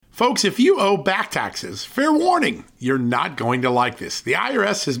Folks, if you owe back taxes, fair warning, you're not going to like this. The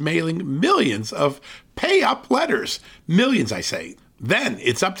IRS is mailing millions of pay-up letters. Millions, I say. Then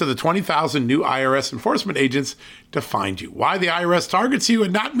it's up to the 20,000 new IRS enforcement agents to find you. Why the IRS targets you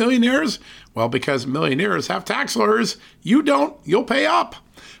and not millionaires? Well, because millionaires have tax lawyers. You don't, you'll pay up.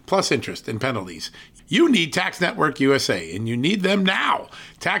 Plus interest and penalties. You need Tax Network USA, and you need them now.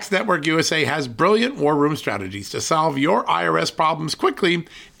 Tax Network USA has brilliant war room strategies to solve your IRS problems quickly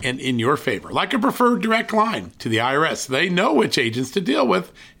and in your favor. Like a preferred direct line to the IRS, they know which agents to deal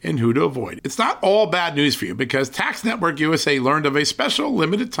with and who to avoid. It's not all bad news for you because Tax Network USA learned of a special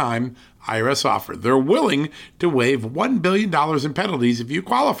limited time IRS offer. They're willing to waive $1 billion in penalties if you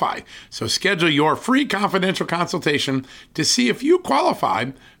qualify. So schedule your free confidential consultation to see if you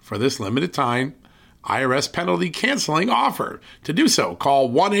qualify for this limited time IRS penalty canceling offer. To do so,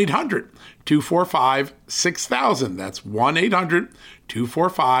 call 1-800-245-6000. That's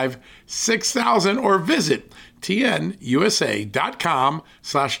 1-800-245-6000 or visit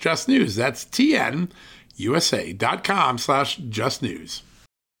tnusa.com/justnews. That's tnusa.com/justnews.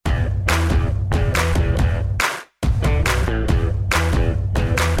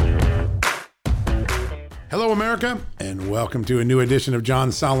 Hello, America, and welcome to a new edition of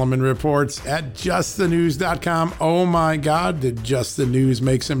John Solomon Reports at justthenews.com. Oh my God, did Just the News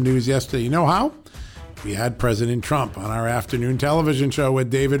make some news yesterday? You know how? We had President Trump on our afternoon television show with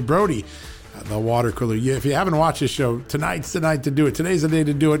David Brody, the water cooler. If you haven't watched this show, tonight's the night to do it. Today's the day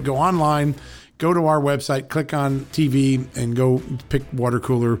to do it. Go online, go to our website, click on TV, and go pick water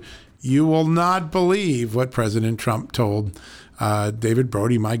cooler. You will not believe what President Trump told David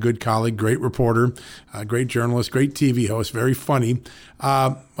Brody, my good colleague, great reporter, great journalist, great TV host, very funny.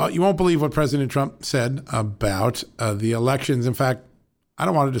 Well, you won't believe what President Trump said about the elections. In fact, I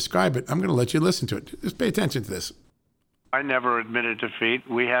don't want to describe it. I'm going to let you listen to it. Just pay attention to this. I never admitted defeat.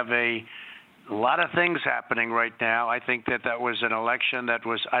 We have a lot of things happening right now. I think that was an election that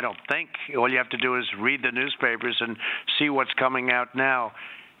was, I don't think, all you have to do is read the newspapers and see what's coming out now.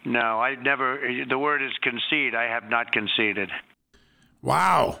 No, I never, the word is concede. I have not conceded.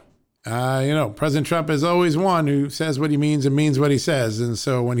 Wow. President Trump is always one who says what he means and means what he says. And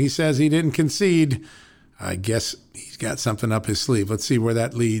so when he says he didn't concede, I guess he's got something up his sleeve. Let's see where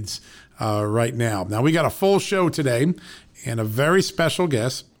that leads right now. Now, we got a full show today and a very special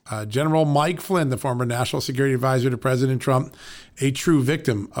guest, General Mike Flynn, the former National Security Advisor to President Trump, a true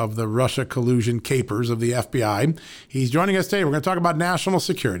victim of the Russia collusion capers of the FBI. He's joining us today. We're going to talk about national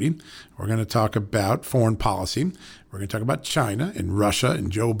security. We're going to talk about foreign policy. We're going to talk about China and Russia and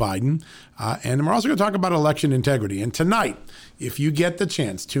Joe Biden. And we're also going to talk about election integrity. And tonight, if you get the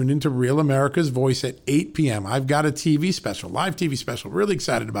chance, tune into Real America's Voice at 8 p.m. I've got a TV special, live TV special. Really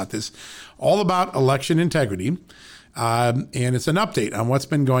excited about this. All about election integrity. And it's an update on what's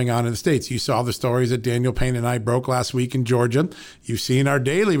been going on in the states. You saw the stories that Daniel Payne and I broke last week in Georgia. You've seen our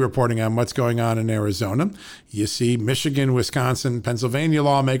daily reporting on what's going on in Arizona. You see Michigan, Wisconsin, Pennsylvania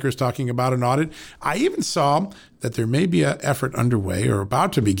lawmakers talking about an audit. I even saw that there may be an effort underway or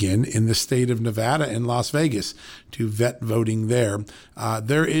about to begin in the state of Nevada and Las Vegas to vet voting there.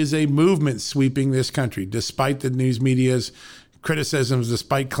 There is a movement sweeping this country, despite the news media's criticisms,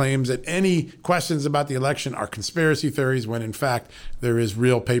 despite claims that any questions about the election are conspiracy theories, when in fact there is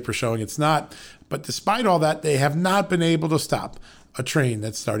real paper showing it's not. But despite all that, they have not been able to stop a train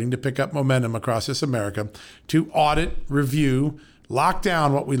that's starting to pick up momentum across this America to audit, review, lock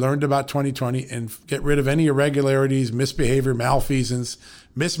down what we learned about 2020 and get rid of any irregularities, misbehavior, malfeasance,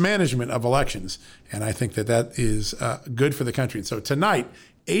 mismanagement of elections. And I think that is good for the country. And so tonight,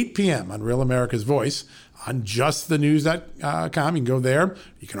 8 p.m. on Real America's Voice on justthenews.com. You can go there.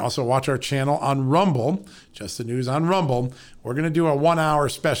 You can also watch our channel on Rumble, Just the News on Rumble. We're going to do a 1-hour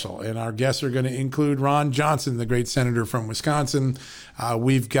special, and our guests are going to include Ron Johnson, the great senator from Wisconsin.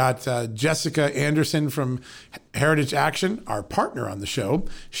 We've got Jessica Anderson from Heritage Action, our partner on the show.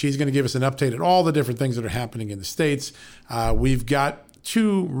 She's going to give us an update at all the different things that are happening in the states. We've got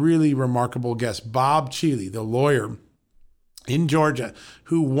two really remarkable guests. Bob Cheeley, the lawyer in Georgia,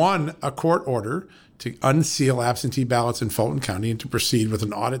 who won a court order to unseal absentee ballots in Fulton County and to proceed with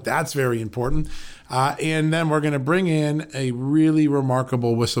an audit. That's very important. And then we're going to bring in a really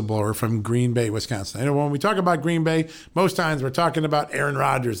remarkable whistleblower from Green Bay, Wisconsin. I know when we talk about Green Bay, most times we're talking about Aaron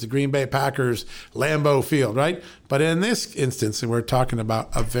Rodgers, the Green Bay Packers, Lambeau Field, right? But in this instance, we're talking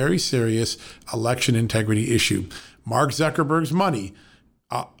about a very serious election integrity issue. Mark Zuckerberg's money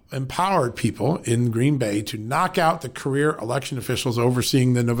empowered people in Green Bay to knock out the career election officials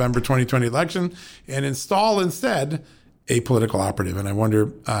overseeing the November 2020 election and install instead apolitical operative. And I wonder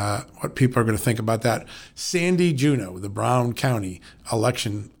what people are going to think about that. Sandy Juneau, the Brown County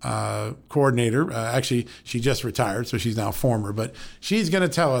election coordinator. Actually, she just retired, so she's now former. But she's going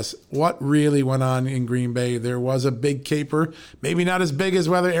to tell us what really went on in Green Bay. There was a big caper, maybe not as big as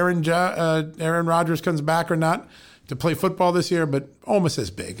whether Aaron Rodgers comes back or not to play football this year, but almost as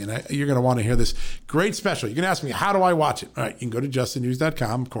big. And you're going to want to hear this great special. You can ask me, how do I watch it? All right, you can go to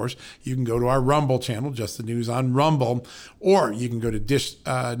justthenews.com, of course. You can go to our Rumble channel, Just the News on Rumble, or you can go to Dish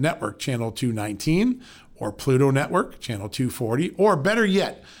Network, channel 219, or Pluto Network, channel 240, or better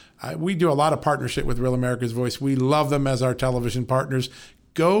yet, we do a lot of partnership with Real America's Voice. We love them as our television partners.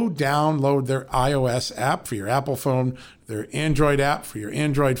 Go download their iOS app for your Apple phone, their Android app for your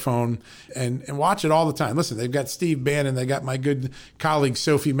Android phone, and watch it all the time. Listen, they've got Steve Bannon, they got my good colleague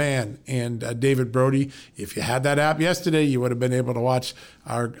Sophie Mann and David Brody. If you had that app yesterday, you would have been able to watch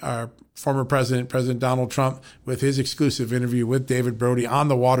our former president, President Donald Trump, with his exclusive interview with David Brody on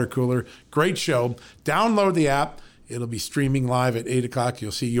the water cooler. Great show. Download the app. It'll be streaming live at 8 o'clock.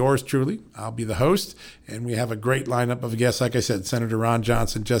 You'll see yours truly. I'll be the host. And we have a great lineup of guests. Like I said, Senator Ron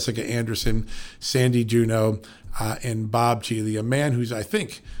Johnson, Jessica Anderson, Sandy Juneau, and Bob Cheeley, a man who's, I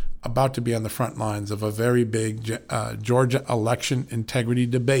think, about to be on the front lines of a very big Georgia election integrity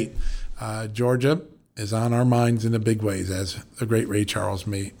debate. Georgia is on our minds in a big ways, as the great Ray Charles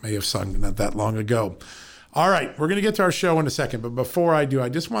may have sung not that long ago. All right, we're going to get to our show in a second. But before I do, I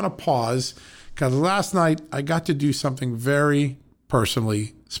just want to pause, because last night I got to do something very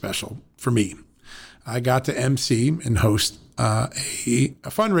personally special for me. I got to MC and host a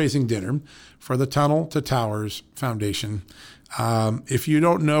fundraising dinner for the Tunnel to Towers Foundation. If you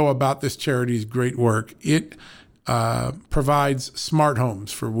don't know about this charity's great work, it provides smart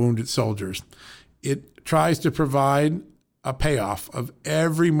homes for wounded soldiers. It tries to provide a payoff of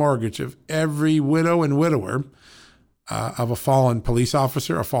every mortgage of every widow and widower of a fallen police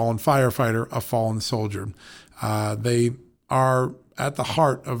officer, a fallen firefighter, a fallen soldier. They are at the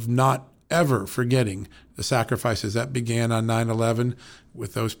heart of not ever forgetting the sacrifices that began on 9/11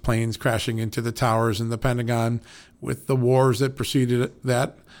 with those planes crashing into the towers in the Pentagon, with the wars that preceded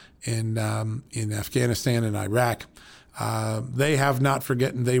that in Afghanistan and Iraq. They have not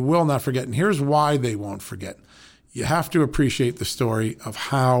forgotten. They will not forget. And here's why they won't forget. You have to appreciate the story of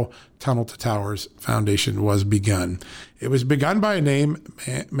how Tunnel to Towers Foundation was begun. It was begun by a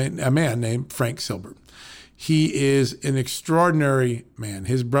man named Frank Silber. He is an extraordinary man.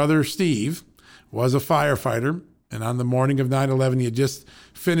 His brother, Steve, was a firefighter, and on the morning of 9/11, he had just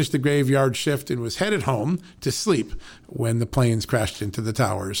finished the graveyard shift and was headed home to sleep when the planes crashed into the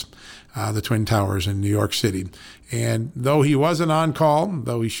towers, the Twin Towers in New York City. And though he wasn't on call,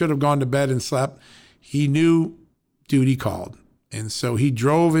 though he should have gone to bed and slept, he knew duty called. And so he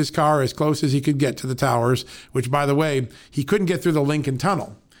drove his car as close as he could get to the towers, which, by the way, he couldn't get through the Lincoln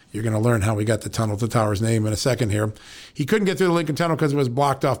Tunnel. You're going to learn how we got the Tunnel to Towers name in a second here. He couldn't get through the Lincoln Tunnel because it was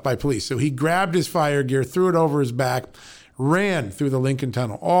blocked off by police. So he grabbed his fire gear, threw it over his back, ran through the Lincoln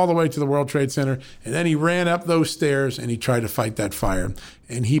Tunnel all the way to the World Trade Center, and then he ran up those stairs and he tried to fight that fire.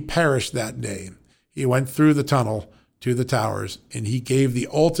 And he perished that day. He went through the tunnel to the towers, and he gave the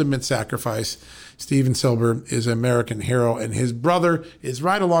ultimate sacrifice. Steven Silber is an American hero, and his brother is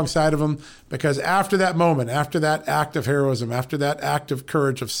right alongside of him, because after that moment, after that act of heroism, after that act of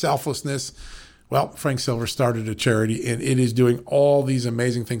courage, of selflessness, well, Frank Silber started a charity, and it is doing all these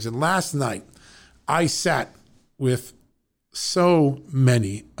amazing things. And last night, I sat with so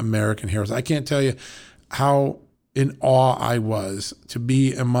many American heroes. I can't tell you how in awe I was to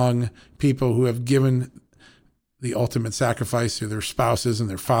be among people who have given the ultimate sacrifice to their spouses and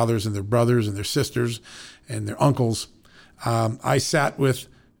their fathers and their brothers and their sisters and their uncles. I sat with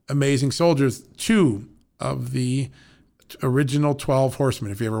amazing soldiers, 2 of the original 12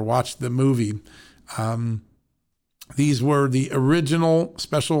 Horsemen. If you ever watched the movie, these were the original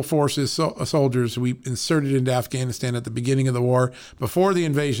Special Forces soldiers we inserted into Afghanistan at the beginning of the war. Before the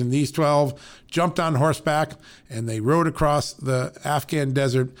invasion, these 12 jumped on horseback and they rode across the Afghan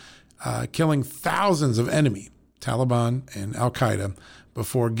desert, killing thousands of enemy Taliban and Al-Qaeda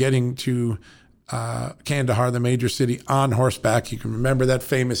before getting to Kandahar, the major city, on horseback. You can remember that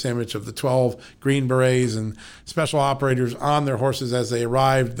famous image of the 12 Green Berets and special operators on their horses as they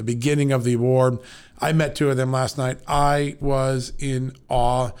arrived at the beginning of the war. I met 2 of them last night. I was in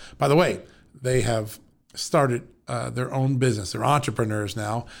awe. By the way, they have started their own business. They're entrepreneurs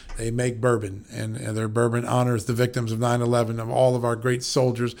now. They make bourbon, and their bourbon honors the victims of 9/11, of all of our great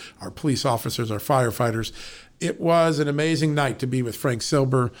soldiers, our police officers, our firefighters. It was an amazing night to be with Frank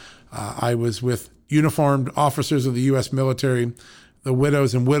Silber. I was with uniformed officers of the U.S. military, the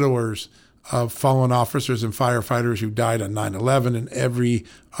widows and widowers of fallen officers and firefighters who died on 9/11 and every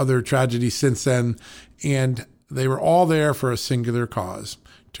other tragedy since then. And they were all there for a singular cause,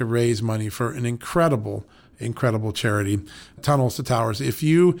 to raise money for an incredible charity, Tunnels to Towers. If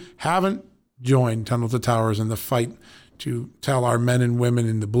you haven't joined Tunnels to Towers in the fight to tell our men and women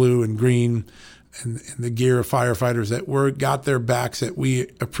in the blue and green and the gear of firefighters that we're got their backs, that we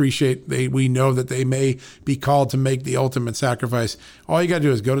appreciate, we know that they may be called to make the ultimate sacrifice, all you got to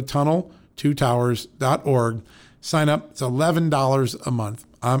do is go to tunnel2towers.org, sign up. It's $11 a month.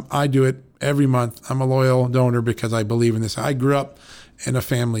 I do it every month. I'm a loyal donor because I believe in this. I grew up in a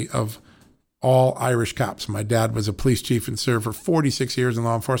family of all Irish cops. My dad was a police chief and served for 46 years in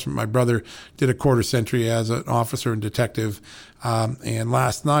law enforcement. My brother did a quarter century as an officer and detective. And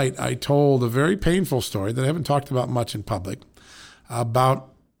last night I told a very painful story that I haven't talked about much in public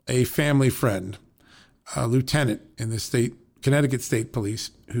about a family friend, a lieutenant in the Connecticut State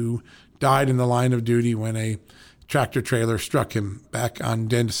Police, who died in the line of duty when a tractor trailer struck him back on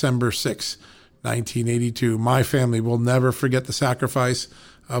December 6, 1982. My family will never forget the sacrifice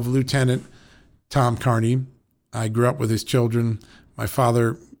of Lieutenant Tom Carney. I grew up with his children. My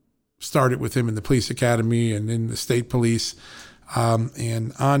father started with him in the police academy and in the state police.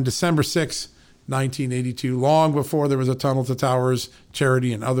 And on December 6, 1982, long before there was a Tunnel to Towers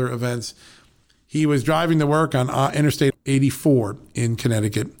charity and other events, he was driving to work on Interstate 84 in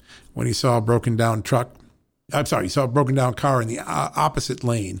Connecticut when he saw a broken down car in the opposite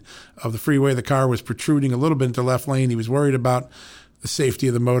lane of the freeway. The car was protruding a little bit into the left lane. He was worried about the safety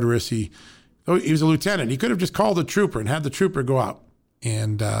of the motorist. He was a lieutenant. He could have just called a trooper and had the trooper go out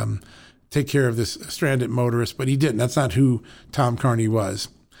and take care of this stranded motorist, but he didn't. That's not who Tom Carney was.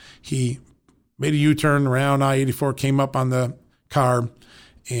 He made a U-turn around I-84, came up on the car,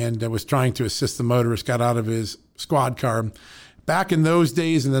 and was trying to assist the motorist, got out of his squad car. Back in those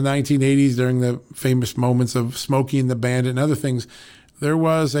days in the 1980s, during the famous moments of Smokey and the Bandit and other things, there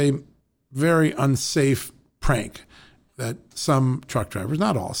was a very unsafe prank that some truck drivers,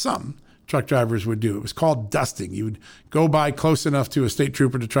 not all, some truck drivers would do. It was called dusting. You would go by close enough to a state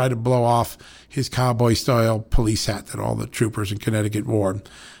trooper to try to blow off his cowboy-style police hat that all the troopers in Connecticut wore.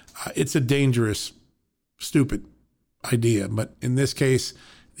 It's a dangerous, stupid idea. But in this case,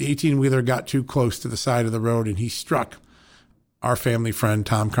 the 18-wheeler got too close to the side of the road and he struck our family friend,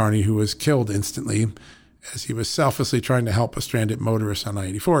 Tom Carney, who was killed instantly as he was selflessly trying to help a stranded motorist on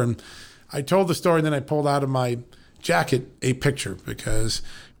I-84. And I told the story, and then I pulled out of my jacket a picture because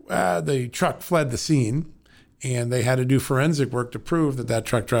the truck fled the scene and they had to do forensic work to prove that that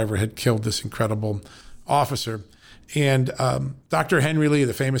truck driver had killed this incredible officer. And Dr. Henry Lee,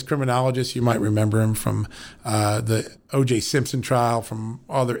 the famous criminologist, you might remember him from the O.J. Simpson trial, from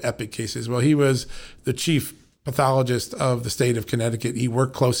other epic cases. Well, he was the chief pathologist of the state of Connecticut. He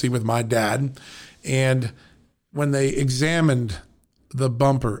worked closely with my dad. And when they examined the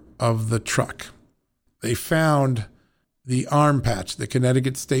bumper of the truck, they found the arm patch, the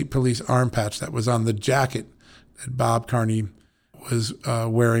Connecticut State Police arm patch that was on the jacket that Bob Carney was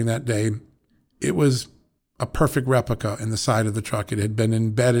wearing that day. It was a perfect replica in the side of the truck. It had been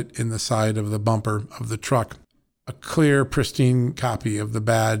embedded in the side of the bumper of the truck. A clear, pristine copy of the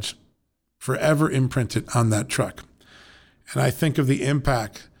badge forever imprinted on that truck. And I think of the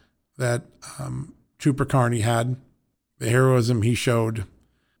impact that Trooper Carney had, the heroism he showed,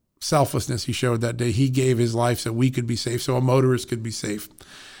 selflessness he showed that day. He gave his life so we could be safe, so a motorist could be safe.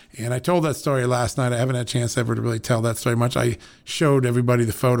 And I told that story last night. I haven't had a chance ever to really tell that story much. I showed everybody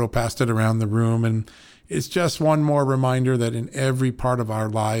the photo, passed it around the room, and it's just one more reminder that in every part of our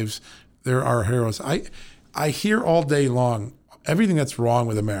lives, there are heroes. I hear all day long everything that's wrong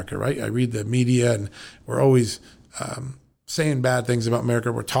with America, right? I read the media and we're always saying bad things about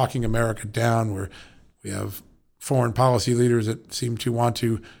America. We're talking America down. We have foreign policy leaders that seem to want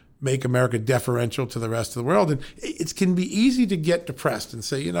to make America deferential to the rest of the world. And it can be easy to get depressed and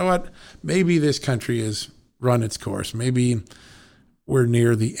say, you know what, maybe this country has run its course. Maybe we're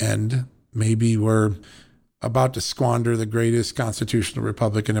near the end. Maybe we're about to squander the greatest constitutional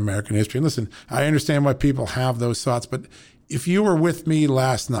republic in American history. And listen, I understand why people have those thoughts, but if you were with me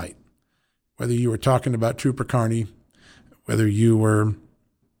last night, whether you were talking about Trooper Carney, whether you were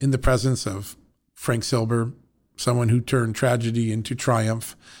in the presence of Frank Silber, someone who turned tragedy into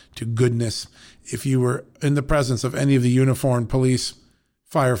triumph, to goodness, if you were in the presence of any of the uniformed police,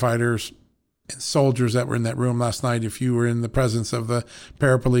 firefighters, and soldiers that were in that room last night, if you were in the presence of the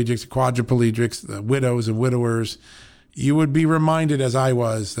paraplegics, the quadriplegics, the widows and widowers, you would be reminded, as I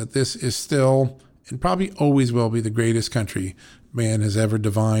was, that this is still and probably always will be the greatest country man has ever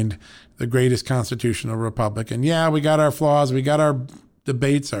divined, the greatest constitutional republic. And yeah, we got our flaws, we got our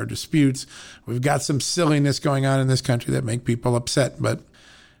debates, our disputes. We've got some silliness going on in this country that make people upset, but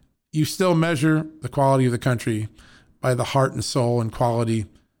you still measure the quality of the country by the heart and soul and quality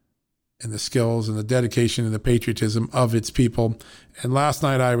and the skills and the dedication and the patriotism of its people. And last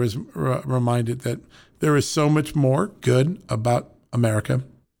night I was reminded that there is so much more good about America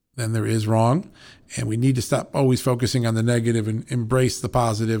than there is wrong. And we need to stop always focusing on the negative and embrace the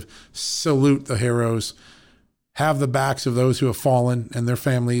positive, salute the heroes, have the backs of those who have fallen and their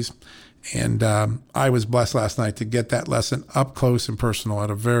families. And I was blessed last night to get that lesson up close and personal at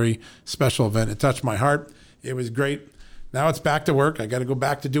a very special event. It touched my heart. It was great. Now it's back to work. I got to go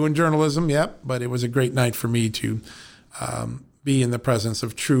back to doing journalism. Yep. But it was a great night for me to be in the presence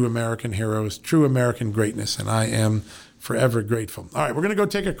of true American heroes, true American greatness. And I am forever grateful. All right. We're going to go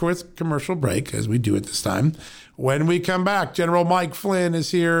take a quick commercial break, as we do at this time. When we come back, General Mike Flynn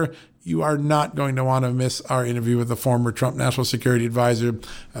is here. You are not going to want to miss our interview with the former Trump National Security Advisor,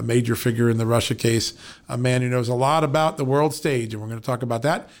 a major figure in the Russia case, a man who knows a lot about the world stage, and we're going to talk about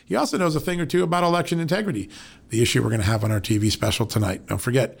that. He also knows a thing or two about election integrity, the issue we're going to have on our TV special tonight. Don't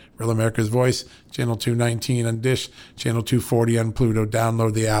forget, Real America's Voice, Channel 219 on Dish, Channel 240 on Pluto.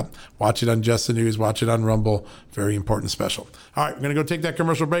 Download the app, watch it on Just the News, watch it on Rumble. Very important special. All right, we're going to go take that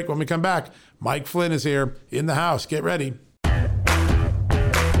commercial break. When we come back, Mike Flynn is here in the house. Get ready.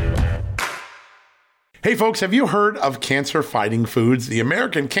 Hey folks, have you heard of cancer-fighting foods? The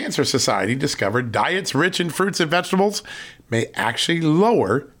American Cancer Society discovered diets rich in fruits and vegetables may actually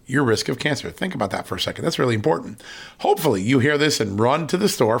lower your risk of cancer. Think about that for a second. That's really important. Hopefully you hear this and run to the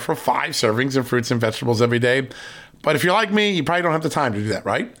store for 5 servings of fruits and vegetables every day. But if you're like me, you probably don't have the time to do that,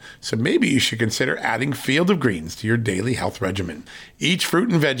 right? So maybe you should consider adding Field of Greens to your daily health regimen. Each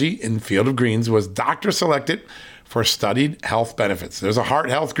fruit and veggie in Field of Greens was doctor selected for studied health benefits. There's a heart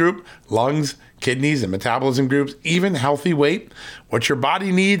health group, lungs, kidneys, and metabolism groups, even healthy weight. What your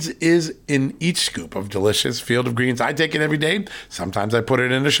body needs is in each scoop of delicious Field of Greens. I take it every day. Sometimes I put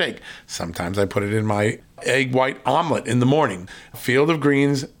it in a shake. Sometimes I put it in my egg white omelet in the morning. Field of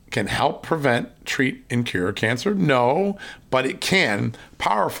Greens can help prevent, treat, and cure cancer? No, but it can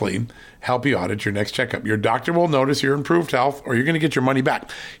powerfully help you out at your next checkup. Your doctor will notice your improved health, or you're going to get your money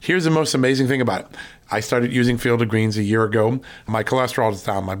back. Here's the most amazing thing about it. I started using Field of Greens a year ago. My cholesterol is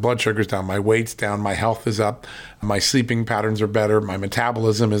down, my blood sugar's down, my weight's down, my health is up, my sleeping patterns are better, my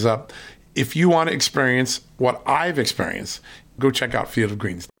metabolism is up. If you want to experience what I've experienced, go check out Field of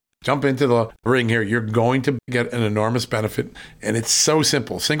Greens. Jump into the ring here. You're going to get an enormous benefit, and it's so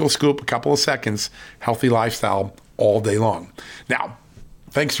simple. Single scoop, a couple of seconds, healthy lifestyle all day long. Now,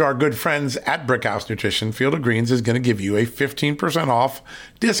 thanks to our good friends at Brickhouse Nutrition, Field of Greens is going to give you a 15% off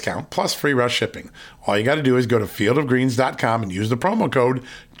discount plus free rush shipping. All you got to do is go to fieldofgreens.com and use the promo code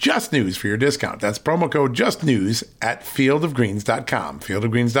JUSTNEWS for your discount. That's promo code JUSTNEWS at fieldofgreens.com.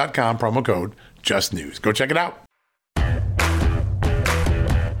 Fieldofgreens.com, promo code JUSTNEWS. Go check it out.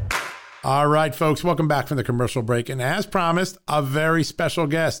 All right, folks, welcome back from the commercial break. And as promised, a very special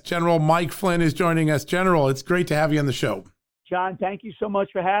guest, General Mike Flynn, is joining us. General, it's great to have you on the show. John, thank you so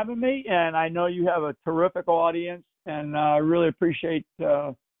much for having me. And I know you have a terrific audience, and I really appreciate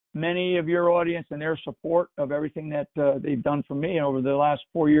many of your audience and their support of everything that they've done for me over the last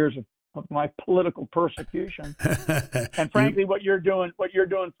 4 years of my political persecution. And frankly, what you're doing for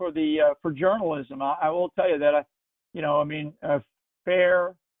for journalism, I will tell you that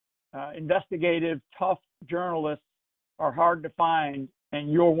fair, investigative, tough journalists are hard to find,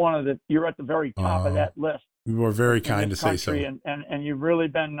 and you're at the very top of that list. You were very kind to say so. And you've really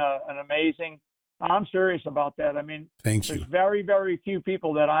been an amazing. I'm serious about that. I mean, thank you. There's very, very few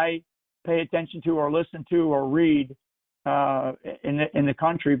people that I pay attention to or listen to or read in the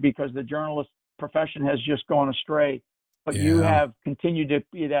country, because the journalist profession has just gone astray. But you have continued to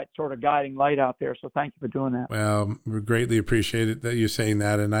be that sort of guiding light out there. So thank you for doing that. Well, we greatly appreciate it that you're saying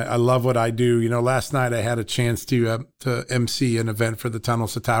that. And I love what I do. You know, last night I had a chance to MC an event for the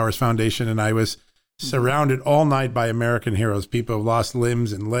Tunnels to Towers Foundation, and I was surrounded all night by American heroes, people who lost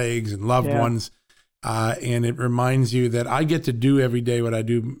limbs and legs and loved ones. And it reminds you that I get to do every day what I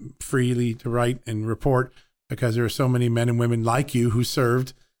do freely, to write and report, because there are so many men and women like you who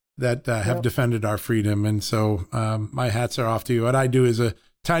served that have defended our freedom. And so my hats are off to you. What I do is a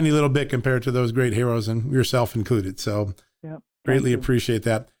tiny little bit compared to those great heroes, and yourself included. So greatly appreciate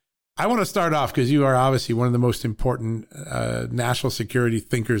that. I want to start off, because you are obviously one of the most important national security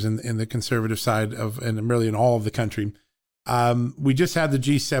thinkers in the conservative side and really in all of the country. We just had the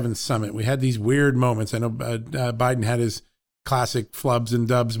G7 summit. We had these weird moments. I know Biden had his classic flubs and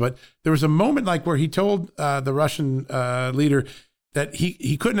dubs, but there was a moment like where he told the Russian leader that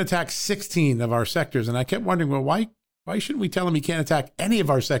he couldn't attack 16 of our sectors. And I kept wondering, well, why Why shouldn't we tell him he can't attack any of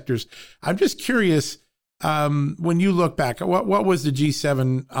our sectors? I'm just curious, when you look back, what was the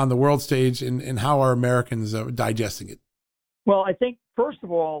G7 on the world stage, and how are Americans digesting it? Well, I think, first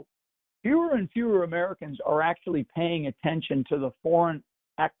of all, fewer and fewer Americans are actually paying attention to the foreign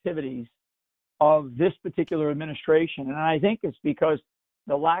activities of this particular administration. And I think it's because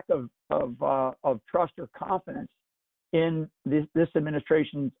the lack of trust or confidence in this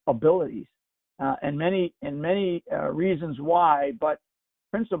administration's abilities, and many reasons why, but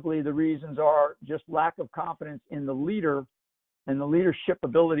principally the reasons are just lack of confidence in the leader and the leadership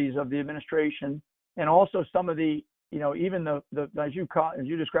abilities of the administration, and also some of the, even the as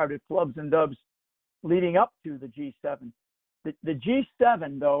you described it, flubs and dubs leading up to the G7. The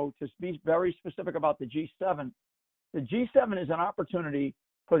G7, though, to be very specific about the G7 is an opportunity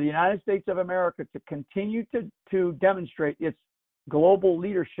for the United States of America to continue to demonstrate its global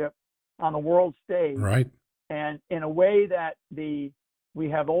leadership on the world stage, right? And in a way that we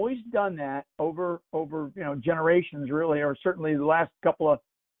have always done that over generations, really, or certainly the last couple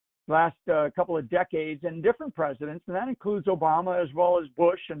of decades, and different presidents, and that includes Obama as well as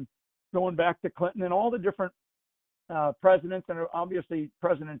Bush, and going back to Clinton, and all the different presidents, and obviously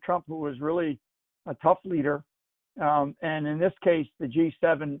President Trump, who was really a tough leader. And in this case, the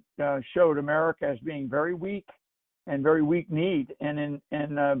G7 showed America as being very weak and very weak-kneed, and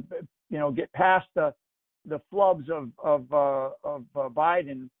get past the flubs of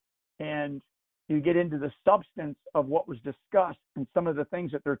Biden, and you get into the substance of what was discussed and some of the things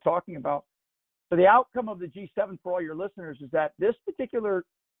that they're talking about. So the outcome of the G7 for all your listeners is that this particular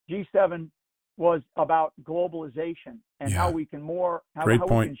G7 was about globalization and how we can we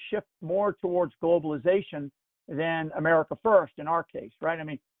can shift more towards globalization than America first in our case, right? I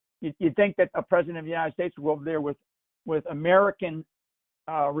mean, you'd think that a president of the United States would go over there with American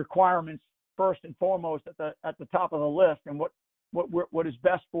requirements first and foremost at the top of the list, and what is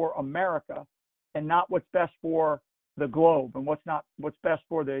best for America, and not what's best for the globe, and what's best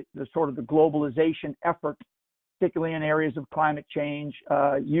for the sort of the globalization effort, particularly in areas of climate change,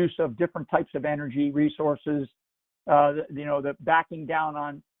 use of different types of energy resources, the backing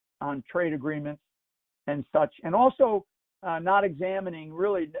down on trade agreements and such, and also not examining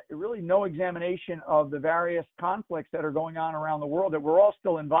really no examination of the various conflicts that are going on around the world that we're all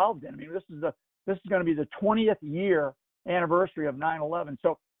still involved in. I mean, this is going to be the 20th year anniversary of 9/11.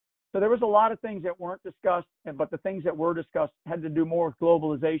 So there was a lot of things that weren't discussed, but the things that were discussed had to do more with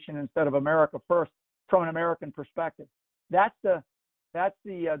globalization instead of America first from an American perspective. That's the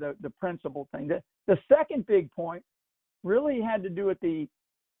principal thing. The second big point really had to do with the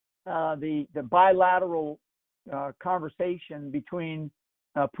bilateral conversation between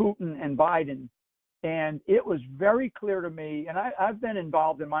Putin and Biden. And it was very clear to me, and I've been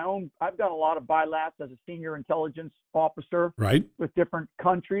involved in I've done a lot of bilats as a senior intelligence officer, right, with different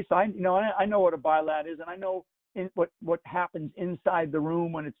countries. So I know what a bilat is, and I know what happens inside the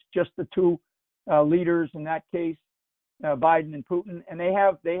room when it's just the two leaders, in that case, Biden and Putin, and they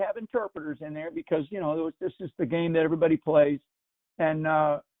have interpreters in there because this is the game that everybody plays, and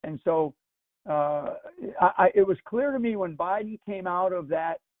so it was clear to me when Biden came out of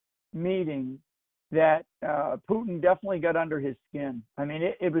that meeting that Putin definitely got under his skin. I mean,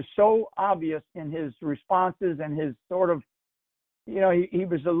 it was so obvious in his responses and his sort of, he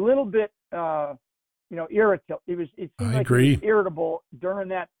was a little bit, irritable. It seemed like he was irritable during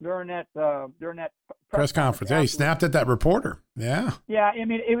that press conference. Yeah, he snapped at that reporter. Yeah. Yeah, I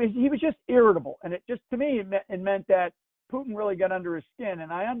mean, he was just irritable, and it just, to me, it meant that Putin really got under his skin.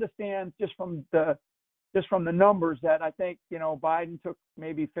 And I understand just from the numbers that I think, Biden took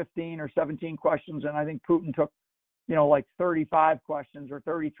maybe 15 or 17 questions, and I think Putin took, like 35 questions or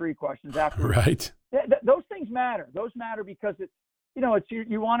 33 questions after. Right. Those things matter. Those matter because it's,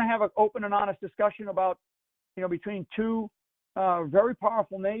 you want to have an open and honest discussion about, between two very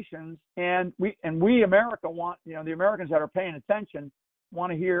powerful nations, and we America want, the Americans that are paying attention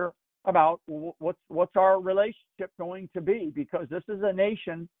want to hear about what's our relationship going to be, because this is a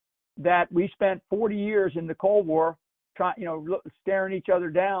nation that we spent 40 years in the Cold War staring each other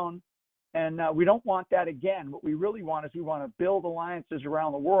down, and we don't want that again. What we really want is we want to build alliances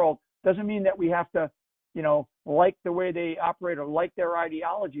around the world. Doesn't mean that we have to, like the way they operate or like their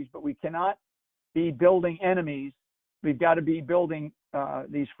ideologies, but we cannot be building enemies. We've got to be building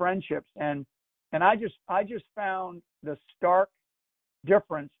these friendships, and I just found the stark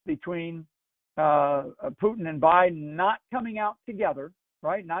difference between Putin and Biden not coming out together,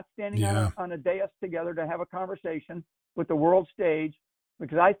 right? Not standing on a dais together to have a conversation with the world stage,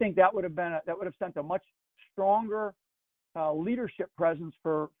 because I think that would have sent a much stronger leadership presence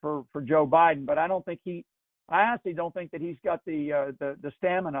for Joe Biden. But I don't think I honestly don't think that he's got the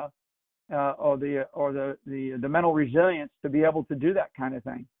stamina or the mental resilience to be able to do that kind of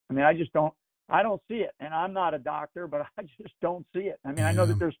thing. I mean, I don't see it, and I'm not a doctor, but I just don't see it. I mean, I know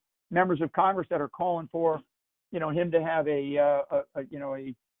that there's members of Congress that are calling for, him to have a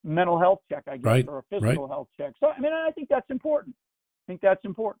mental health check, I guess, right, or a physical health check. So, I mean, I think that's important.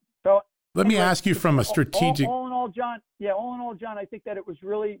 So let me ask you from a strategic. All in all, John, I think that it was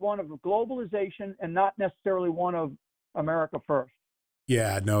really one of globalization and not necessarily one of America first.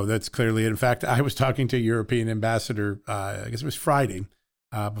 Yeah, no, that's clearly it. In fact, I was talking to a European ambassador, I guess it was Friday,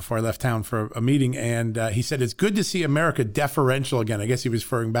 before I left town for a meeting, and he said, it's good to see America deferential again. I guess he was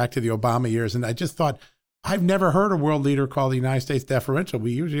referring back to the Obama years, and I just thought, I've never heard a world leader call the United States deferential.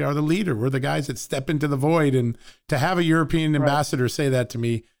 We usually are the leader. We're the guys that step into the void, and to have a European ambassador say that to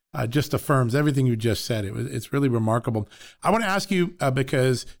me just affirms everything you just said. It's really remarkable. I want to ask you,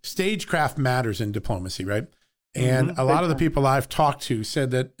 because stagecraft matters in diplomacy, right? And a lot of the people I've talked to said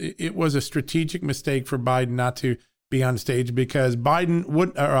that it was a strategic mistake for Biden not to be on stage, because Putin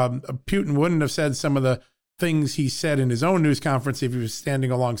wouldn't have said some of the things he said in his own news conference if he was standing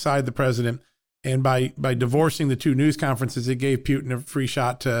alongside the president. And by divorcing the two news conferences, it gave Putin a free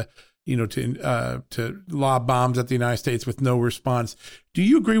shot to lob bombs at the United States with no response. Do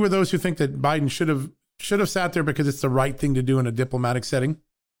you agree with those who think that Biden should have sat there because it's the right thing to do in a diplomatic setting?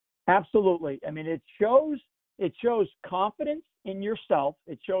 Absolutely. I mean, it shows confidence in yourself.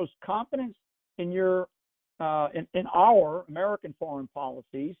 It shows confidence in your in our American foreign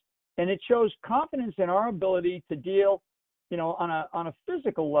policies, and it shows confidence in our ability to deal, on a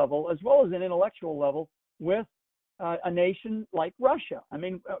physical level as well as an intellectual level with a nation like Russia. I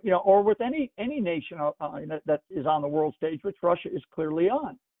mean, or with any nation that is on the world stage, which Russia is clearly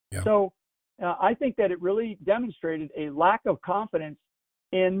on. Yeah. So I think that it really demonstrated a lack of confidence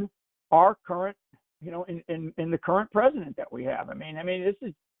in our current, in the current president that we have. I mean, this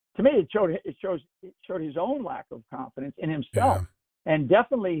is, to me, it showed his own lack of confidence in himself, and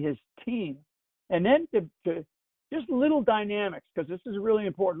definitely his team. And then to just little dynamics, because this is really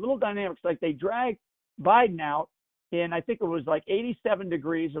important. Little dynamics, like they dragged Biden out in, I think it was like 87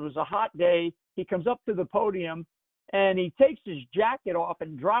 degrees. It was a hot day. He comes up to the podium and he takes his jacket off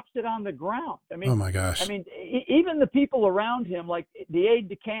and drops it on the ground. I mean, oh my gosh. I mean, even the people around him, like the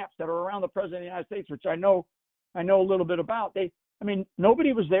aide-de-camps that are around the president of the United States, which I know a little bit about.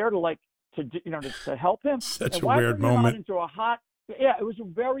 Nobody was there to help him. Such a weird moment. Into a hot, it was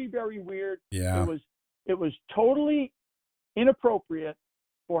very, very weird. Yeah. It was totally inappropriate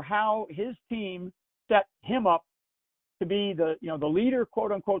for how his team set him up to be the leader,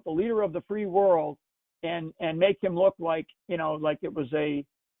 quote unquote, the leader of the free world, and make him look like it was a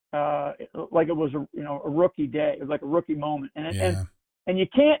rookie day, like a rookie moment. And you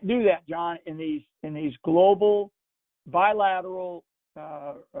can't do that, John, in these global bilateral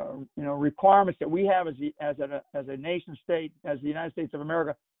requirements that we have as a nation state, as the United States of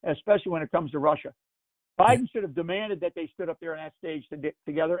America, especially when it comes to Russia. Biden should have demanded that they stood up there on that stage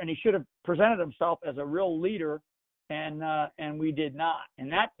together, and he should have presented himself as a real leader, and we did not.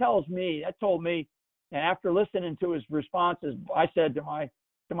 And that told me, and after listening to his responses, I said to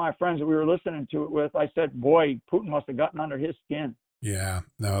my friends that we were listening to it with, I said, boy, Putin must have gotten under his skin. Yeah,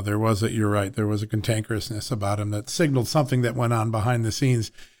 no, you're right. There was a cantankerousness about him that signaled something that went on behind the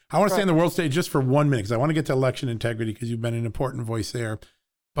scenes. I want to stay on the world stage just for 1 minute, because I want to get to election integrity, because you've been an important voice there.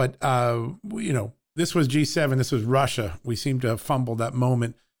 But, this was G7. This was Russia. We seem to have fumbled that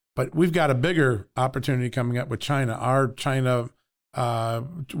moment, but we've got a bigger opportunity coming up with China. Our China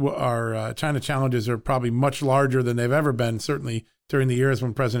challenges are probably much larger than they've ever been. Certainly during the years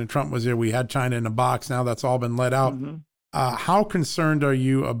when President Trump was there, we had China in a box. Now that's all been let out. Mm-hmm. How concerned are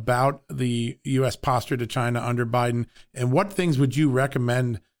you about the U.S. posture to China under Biden, and what things would you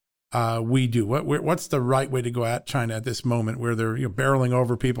recommend we do? What's the right way to go at China at this moment, where they're barreling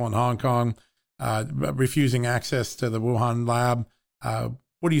over people in Hong Kong, refusing access to the Wuhan lab?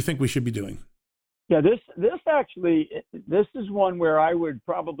 What do you think we should be doing? Yeah, this is one where I would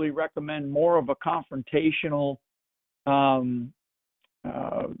probably recommend more of a confrontational,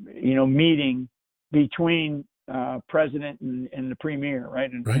 meeting between president and the premier,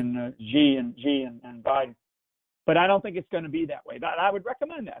 right? And Xi and Biden. But I don't think it's going to be that way. I would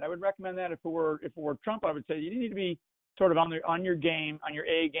recommend that. If it were Trump, I would say you need to be sort of on your game, on your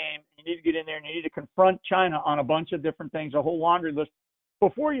A game. You need to get in there and you need to confront China on a bunch of different things, a whole laundry list,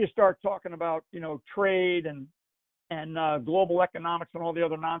 before you start talking about, trade and global economics and all the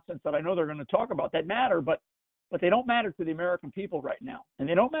other nonsense that I know they're going to talk about that matter, but they don't matter to the American people right now. And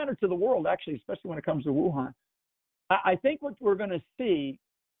they don't matter to the world, actually, especially when it comes to Wuhan. I think what we're going to see,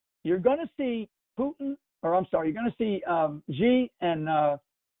 you're going to see Putin or I'm sorry, you're going to see Xi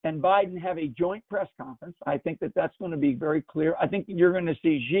and Biden have a joint press conference. I think that's going to be very clear. I think you're going to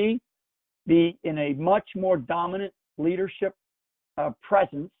see Xi be in a much more dominant leadership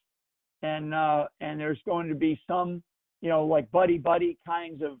presence, and there's going to be some, like buddy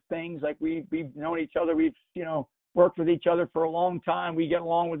kinds of things. Like we've known each other, we've worked with each other for a long time, we get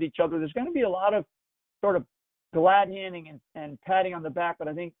along with each other. There's going to be a lot of sort of glad handing and patting on the back, but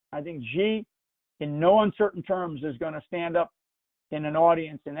I think Xi, in no uncertain terms, is going to stand up in that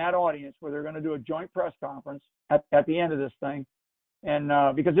audience where they're going to do a joint press conference at the end of this thing.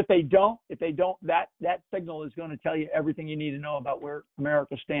 And because if they don't, that signal is going to tell you everything you need to know about where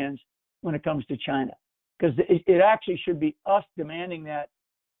America stands when it comes to China. Because it actually should be us demanding that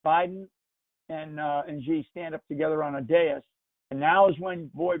Biden and Xi stand up together on a dais. And now is when,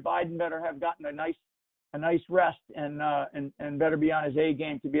 boy, Biden better have gotten a nice rest and better be on his A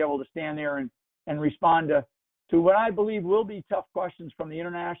game to be able to stand there and respond to what I believe will be tough questions from the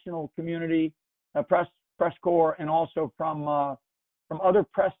international community, press corps, and also from other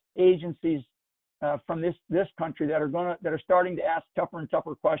press agencies from this country that are starting to ask tougher and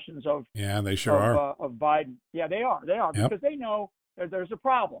tougher questions of they sure are of Biden. Yeah, they are Yep. because they know there's a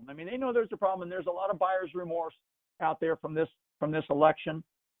problem. I mean, they know there's a problem, and there's a lot of buyer's remorse out there from this election,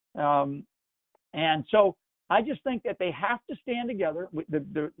 and so I just think that they have to stand together.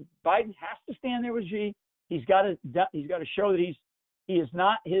 The Biden has to stand there with Xi. He's got to show that he is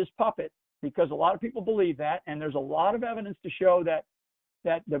not his puppet, because a lot of people believe that, and there's a lot of evidence to show that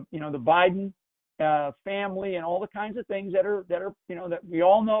the Biden family and all the kinds of things that are that we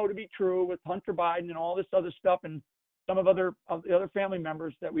all know to be true with Hunter Biden and all this other stuff, and some of the other family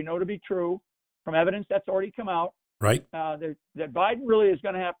members that we know to be true from evidence that's already come out. Right. That Biden really is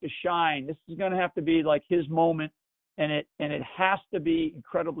going to have to shine. This is going to have to be like his moment, and it has to be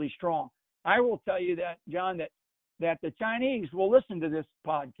incredibly strong. I will tell you that, John, that the Chinese will listen to this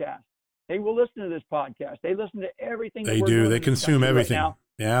podcast. They will listen to this podcast. They listen to everything. They do. They consume everything. Right now.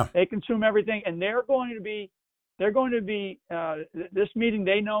 Yeah. They consume everything, and they're going to be. This meeting,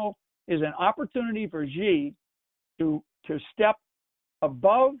 they know, is an opportunity for Xi to step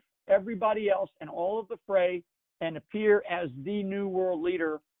above everybody else and all of the fray and appear as the new world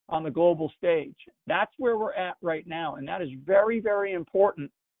leader on the global stage. That's where we're at right now, and that is very, very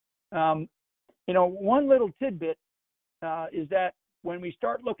important. One little tidbit is that when we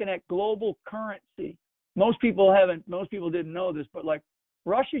start looking at global currency, most people didn't know this, but like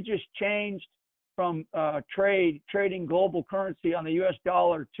Russia just changed from trading global currency on the U.S.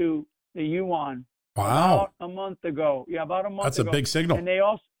 dollar to the yuan. Wow. About a month ago. Yeah, about a month ago. That's a big signal. And they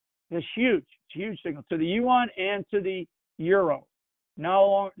also, it's huge signal to the yuan and to the euro.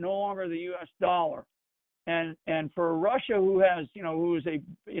 No longer the U.S. dollar. And for Russia,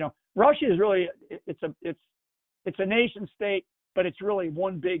 Russia is really, it's a nation state, but it's really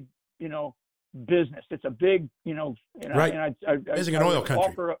one big, business. It's a big, right. And Basically an oil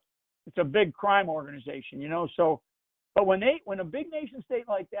country. It's a big crime organization, So, but when a big nation state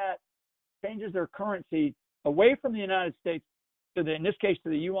like that changes their currency away from the United States in this case to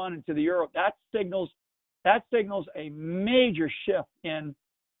the yuan and to the euro, that signals a major shift in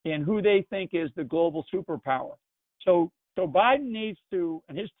who they think is the global superpower. So Biden needs to,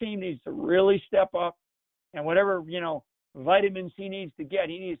 and his team needs to really step up, and whatever vitamins he needs to get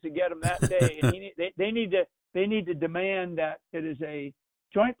them that day. And they need to demand that it is a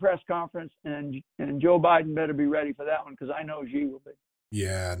joint press conference, and Joe Biden better be ready for that one, because I know Xi will be.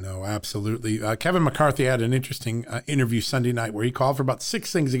 Yeah, no, absolutely. Kevin McCarthy had an interesting interview Sunday night where he called for about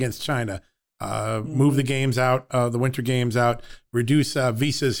 6 things against China. Move the games out, the winter games out, reduce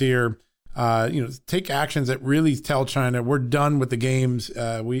visas here, take actions that really tell China we're done with the games.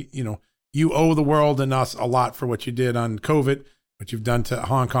 You owe the world and us a lot for what you did on COVID, what you've done to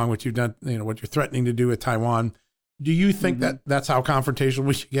Hong Kong, what you've done, what you're threatening to do with Taiwan. Do you think that that's how confrontational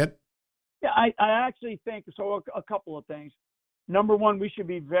we should get? Yeah, I actually think so. A couple of things. Number one, we should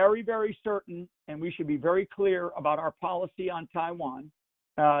be very, very certain, and we should be very clear about our policy on Taiwan.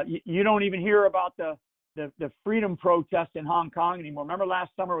 You don't even hear about the freedom protests in Hong Kong anymore. Remember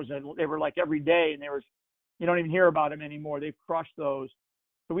last summer they were like every day, and you don't even hear about them anymore. They've crushed those.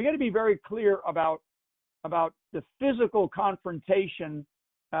 So we got to be very clear about the physical confrontation,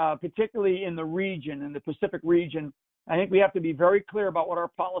 particularly in the region, in the Pacific region. I think we have to be very clear about what our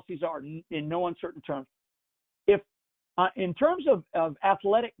policies are in no uncertain terms. If in terms of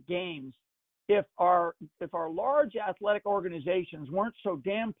athletic games, if our large athletic organizations weren't so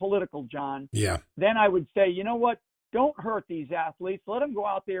damn political, John, then I would say, you know what? Don't hurt these athletes. Let them go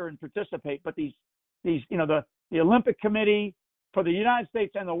out there and participate. But the Olympic Committee for the United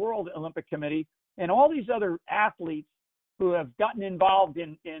States and the World Olympic Committee and all these other athletes who have gotten involved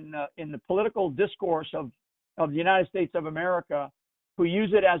in the political discourse of the United States of America, who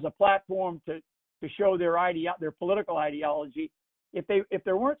use it as a platform to show their political ideology. If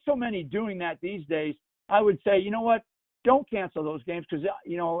there weren't so many doing that these days, I would say, you know what, don't cancel those games, because,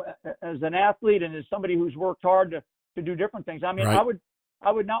 you know, as an athlete and as somebody who's worked hard to do different things, I mean, right.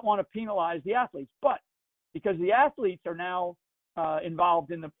 I would not want to penalize the athletes, but because the athletes are now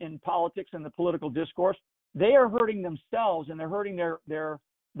involved in politics and the political discourse, they are hurting themselves, and they're hurting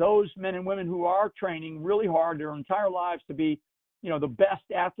those men and women who are training really hard their entire lives to be, you know, the best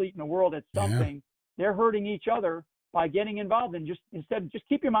athlete in the world at something. Yeah. They're hurting each other by getting involved, and just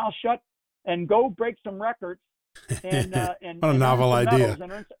keep your mouth shut and go break some records and what a novel idea.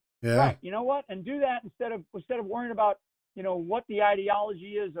 Yeah. Right. You know what? And do that instead of worrying about, you know, what the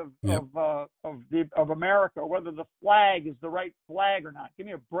ideology is of America, or whether the flag is the right flag or not. Give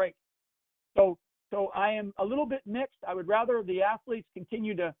me a break. So I am a little bit mixed. I would rather the athletes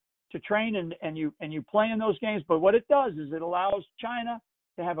continue to train and you play in those games. But what it does is it allows China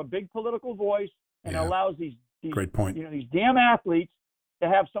to have a big political voice, and it allows these great point. You know, these damn athletes to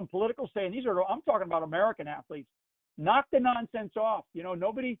have some political say. And I'm talking about American athletes. Knock the nonsense off. You know,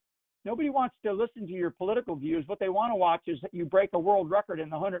 nobody wants to listen to your political views. What they want to watch is that you break a world record in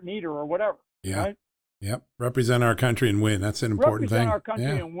the 100-meter or whatever. Yeah. Right? Yep. Represent our country and win. That's an important thing. Represent our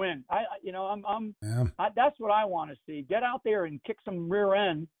country and win. That's what I want to see. Get out there and kick some rear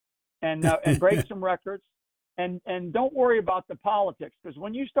end and break some records, and don't worry about the politics, because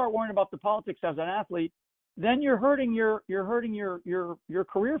when you start worrying about the politics as an athlete, then you're hurting your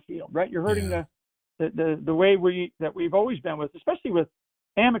career field, right? You're hurting the way we've always been with, especially with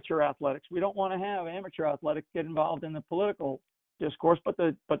amateur athletics. We don't want to have amateur athletics get involved in the political discourse, but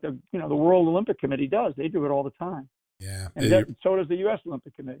the World Olympic Committee does. They do it all the time. Yeah. And so does the U.S.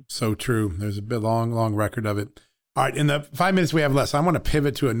 Olympic Committee. So true. There's a bit long record of it. All right. In the 5 minutes we have left, I want to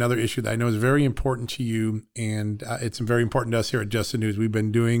pivot to another issue that I know is very important to you, and it's very important to us here at Just the News. We've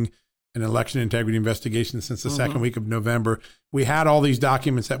been doing an election integrity investigation since the second week of November. We had all these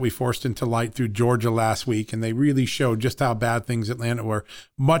documents that we forced into light through Georgia last week, and they really showed just how bad things in Atlanta were,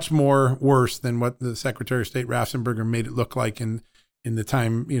 much more worse than what the Secretary of State Raffensperger made it look like in the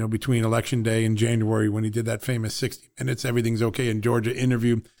time, you know, between Election Day and January, when he did that famous 60 Minutes, Everything's Okay in Georgia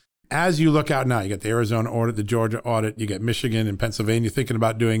interview. As you look out now, you got the Arizona audit, the Georgia audit, you got Michigan and Pennsylvania thinking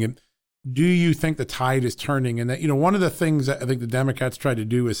about doing it. Do you think the tide is turning? And that, you know, one of the things that I think the Democrats try to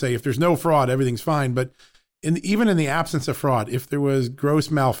do is say, if there's no fraud, everything's fine. But even in the absence of fraud, if there was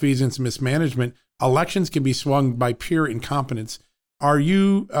gross malfeasance, mismanagement, elections can be swung by pure incompetence. Are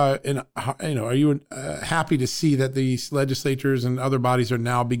you, happy to see that these legislatures and other bodies are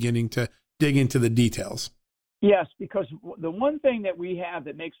now beginning to dig into the details? Yes, because the one thing that we have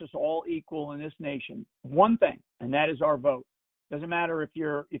that makes us all equal in this nation, one thing, and that is our vote. Doesn't matter if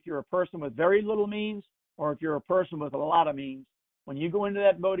you're a person with very little means or if you're a person with a lot of means. When you go into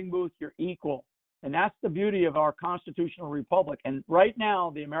that voting booth, you're equal. And that's the beauty of our constitutional republic. And right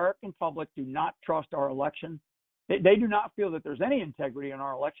now, the American public do not trust our election. They do not feel that there's any integrity in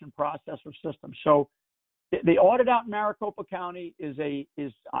our election process or system. So the audit out in Maricopa County is a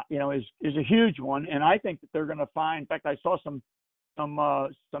huge one, and I think that they're going to find. In fact, I saw some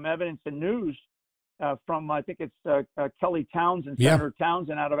evidence in news from, I think it's Kelly Townsend, Senator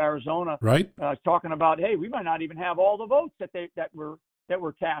Townsend out of Arizona, right? Talking about, hey, we might not even have all the votes that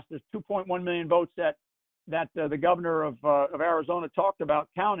were cast. There's 2.1 million votes that the governor of Arizona talked about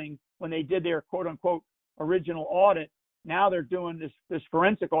counting when they did their quote unquote original audit. Now they're doing this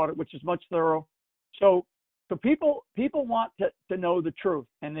forensic audit, which is much thorough. So people want to know the truth,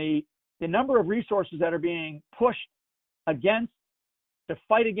 and the number of resources that are being pushed to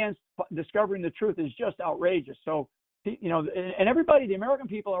fight against discovering the truth is just outrageous. So, you know, and everybody, the American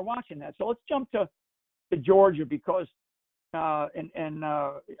people are watching that. So let's jump to Georgia, because I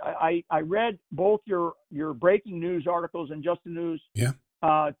read both your breaking news articles and Just the News. Yeah.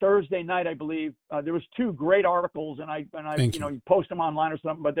 Thursday night, I believe, there was 2 great articles, and I you post them online or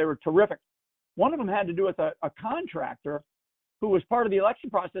something, but they were terrific. One of them had to do with a contractor who was part of the election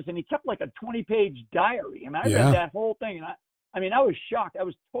process, and he kept like a 20-page diary. I mean, I read that whole thing, and I was shocked. I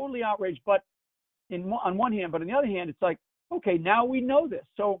was totally outraged. But on one hand, but on the other hand, it's like, okay, now we know this.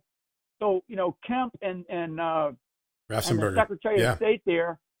 So you know, Kemp and the Secretary of State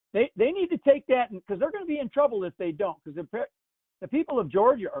there, they need to take that, because they're going to be in trouble if they don't, because the people of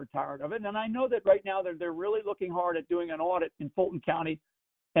Georgia are tired of it. And I know that right now they're really looking hard at doing an audit in Fulton County,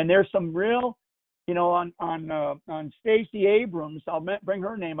 and there's some real, you know, on Stacey Abrams, I'll bring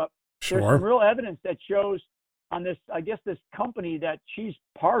her name up. Sure. There's some real evidence that shows on this, I guess, this company that she's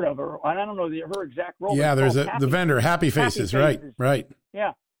part of, or I don't know her exact role. Yeah, there's the vendor, Happy Faces, right.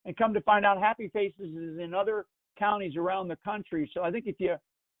 Yeah, and come to find out, Happy Faces is in other counties around the country. So I think if if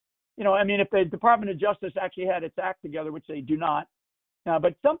the Department of Justice actually had its act together, which they do not,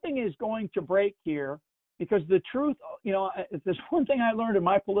 but something is going to break here, because the truth, if there's one thing I learned in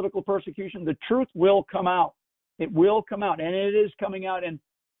my political persecution, the truth will come out. It will come out, and it is coming out. And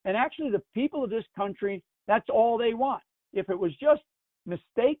actually, the people of this country, that's all they want. If it was just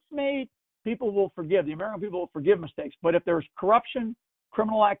mistakes made, people will forgive. The American people will forgive mistakes. But if there's corruption,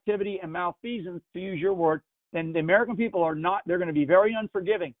 criminal activity, and malfeasance, to use your word, then the American people are not. They're going to be very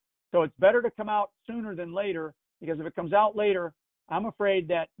unforgiving. So it's better to come out sooner than later, because if it comes out later, I'm afraid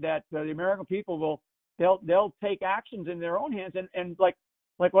that the American people they'll take actions in their own hands. And like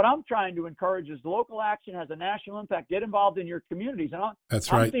what I'm trying to encourage is local action has a national impact. Get involved in your communities. And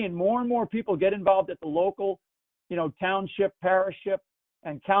I'm seeing more and more people get involved at the local, township, pariship,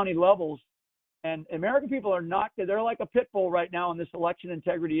 and county levels. And American people are not, they're like a pit bull right now on this election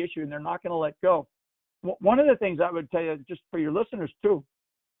integrity issue, and they're not going to let go. One of the things I would tell you, just for your listeners too,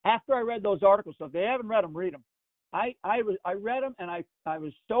 after I read those articles, so if they haven't read them, read them. I read them, and I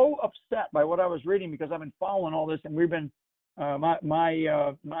was so upset by what I was reading, because I've been following all this, and we've been my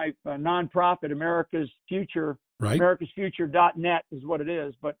nonprofit, America's Future, AmericasFuture.net is what it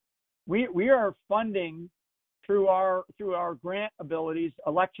is. But we are funding through our grant abilities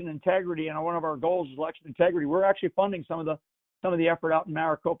election integrity, and one of our goals is election integrity. We're actually funding some of the effort out in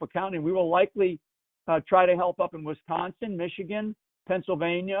Maricopa County. We will likely try to help up in Wisconsin, Michigan,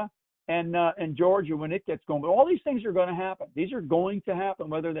 Pennsylvania, and Georgia when it gets going. But all these things are going to happen. These are going to happen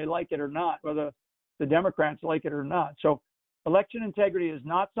whether they like it or not, whether the Democrats like it or not. So election integrity is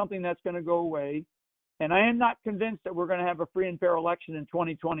not something that's going to go away. And I am not convinced that we're going to have a free and fair election in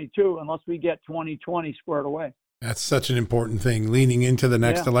 2022 unless we get 2020 squared away. That's such an important thing. Leaning into the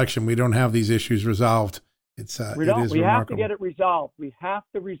next election, we don't have these issues resolved. We have to get it resolved. We have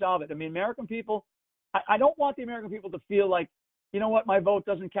to resolve it. I mean, American people, I don't want the American people to feel like, you know what, my vote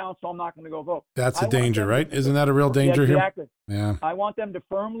doesn't count, so I'm not going to go vote. That's a danger, right? Isn't that a real danger here? Exactly. Yeah. I want them to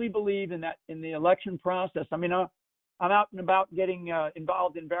firmly believe in the election process. I mean, I'm out and about getting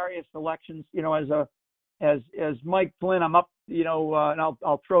involved in various elections, as Mike Flynn. I'm up, and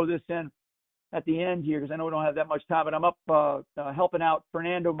I'll throw this in at the end here, because I know we don't have that much time, but I'm up helping out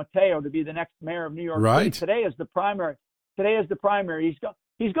Fernando Mateo to be the next mayor of New York City. Today is the primary.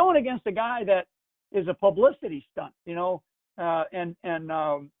 He's going against a guy that is a publicity stunt, he was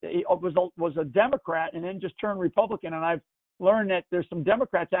a Democrat and then just turned Republican. And I've learned that there's some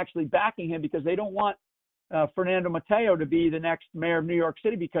Democrats actually backing him because they don't want Fernando Mateo to be the next mayor of New York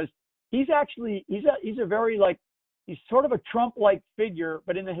City, because he's a very he's sort of a Trump-like figure,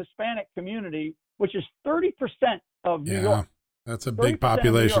 but in the Hispanic community, which is 30% of New York. That's a big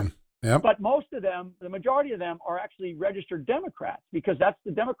population. Yeah. But most of them, the majority of them, are actually registered Democrats, because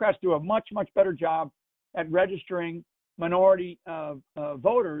the Democrats do a much, much better job at registering minority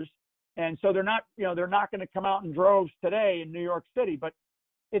voters. And so they're not going to come out in droves today in New York City. But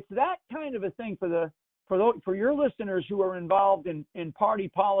it's that kind of a thing for your listeners who are involved in party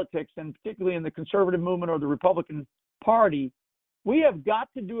politics, and particularly in the conservative movement or the Republican Party. We have got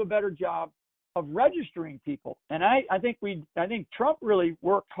to do a better job of registering people. And I think Trump really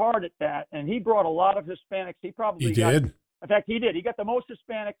worked hard at that, and he brought a lot of Hispanics. He did. In fact, he did. He got the most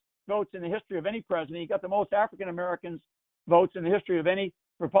Hispanic votes in the history of any president. He got the most African Americans votes in the history of any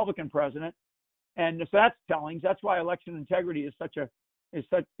Republican president. And so that's telling. That's why election integrity is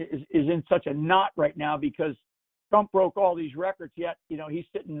in such a knot right now, because Trump broke all these records. Yet, he's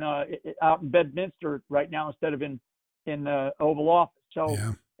sitting out in Bedminster right now instead of in the Oval Office. So,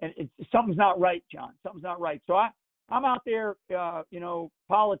 and something's not right, John. Something's not right. So I'm out there,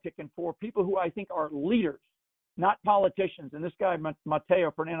 politicking for people who I think are leaders, not politicians. And this guy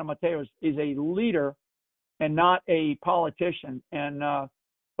Fernando Mateo, is a leader and not a politician. And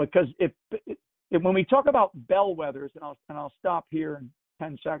because if when we talk about bellwethers, and I'll stop here in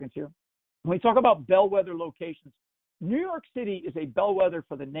 10 seconds here. When we talk about bellwether locations, New York City is a bellwether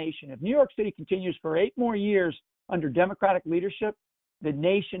for the nation. If New York City continues for 8 more years under Democratic leadership, the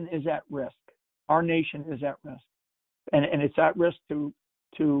nation is at risk. Our nation is at risk, and it's at risk to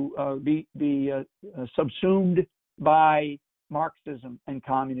be subsumed by Marxism and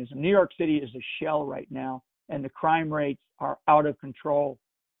communism. New York City is a shell right now, and the crime rates are out of control.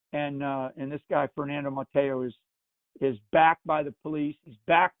 And this guy Fernando Mateo is backed by the police. He's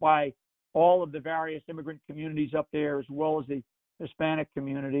backed by all of the various immigrant communities up there, as well as the Hispanic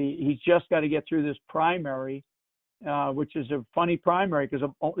community. He's just got to get through this primary. which is a funny primary because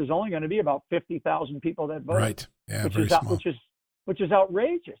there's only going to be about 50,000 people that vote. Right. Yeah. Which Very is small. which is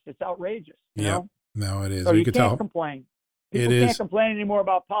outrageous. It's outrageous. You know? No, it is. So We you could can't tell. complain. People can't complain anymore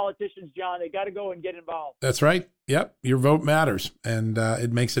about politicians, John. They got to go and get involved. That's right. Yep. Your vote matters, and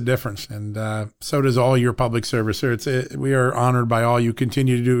it makes a difference. And so does all your public service, sir. We are honored by all you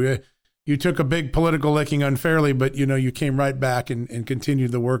continue to do. You took a big political licking unfairly, but, you came right back and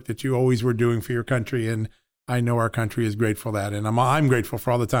continued the work that you always were doing for your country. And I know our country is grateful for that. And I'm grateful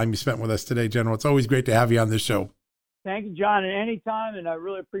for all the time you spent with us today, General. It's always great to have you on this show. Thank you, John, at any time, and I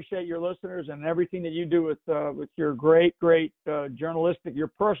really appreciate your listeners and everything that you do with your great journalistic,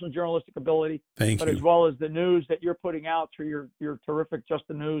 your personal journalistic ability. Thank you. As well as the news that you're putting out through your terrific Just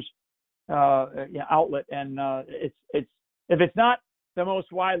the News outlet. And it's if it's not the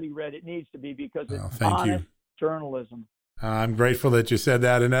most widely read, it needs to be because it's honest journalism. I'm grateful that you said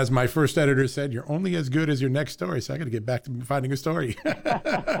that. And as my first editor said, you're only as good as your next story. So I got to get back to finding a story.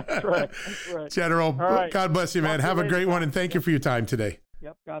 That's right. That's right. General, right. God bless you, man. Have a great one. And thank you for your time today.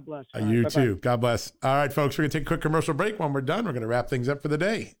 Yep. God bless. You too. God bless. All right, folks, we're going to take a quick commercial break. When we're done, we're going to wrap things up for the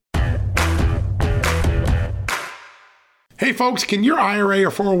day. Hey, folks, can your IRA or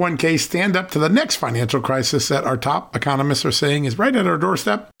 401k stand up to the next financial crisis that our top economists are saying is right at our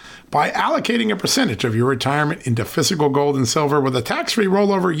doorstep? By allocating a percentage of your retirement into physical gold and silver with a tax-free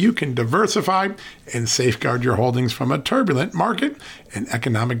rollover, you can diversify and safeguard your holdings from a turbulent market and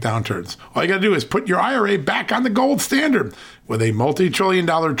economic downturns. All you got to do is put your IRA back on the gold standard. With a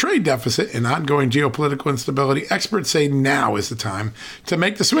multi-trillion-dollar trade deficit and ongoing geopolitical instability, experts say now is the time to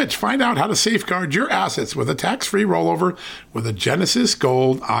make the switch. Find out how to safeguard your assets with a tax-free rollover with a Genesis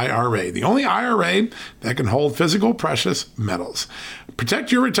Gold IRA, the only IRA that can hold physical precious metals.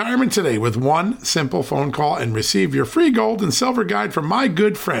 Protect your retirement today with one simple phone call and receive your free gold and silver guide from my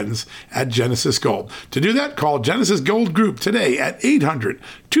good friends at Genesis Gold. To do that, call Genesis Gold Group today at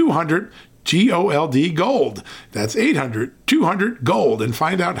 800-200 GOLD Gold. That's 800-200-GOLD, and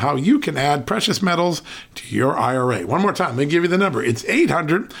find out how you can add precious metals to your IRA. One more time, let me give you the number. It's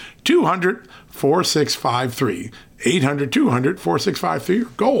 800-200-4653.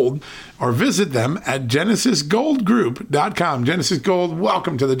 800-200-4653 gold, or visit them at genesisgoldgroup.com. Genesis Gold,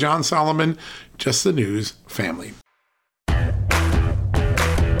 welcome to the John Solomon Just the News family.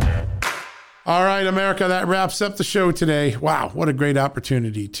 All right, America, that wraps up the show today. Wow, what a great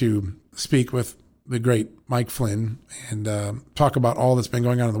opportunity to speak with the great Mike Flynn and talk about all that's been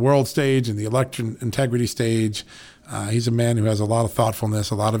going on in the world stage and the election integrity stage. He's a man who has a lot of thoughtfulness,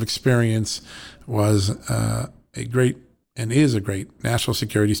 a lot of experience, was a great and is a great national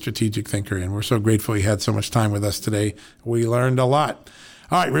security strategic thinker. And we're so grateful he had so much time with us today. We learned a lot.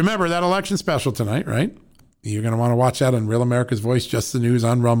 All right, remember that election special tonight, right? You're going to want to watch that on Real America's Voice, Just the News,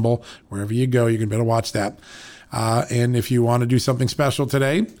 on Rumble. Wherever you go, you're going to be able to watch that. And if you want to do something special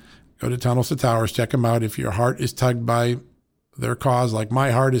today, go to Tunnels to Towers. Check them out. If your heart is tugged by their cause, like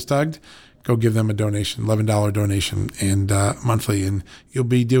my heart is tugged, go give them a donation, $11 donation and monthly, and you'll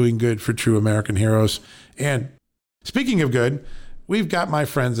be doing good for true American heroes. And speaking of good, we've got my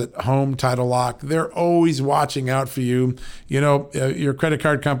friends at Home Title Lock. They're always watching out for you. You know, your credit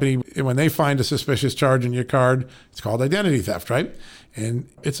card company, when they find a suspicious charge in your card, it's called identity theft, right? And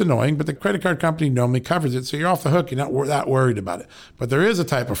it's annoying, but the credit card company normally covers it, so you're off the hook. You're not that worried about it. But there is a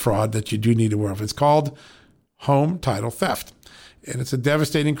type of fraud that you do need to worry of. It's called home title theft. And it's a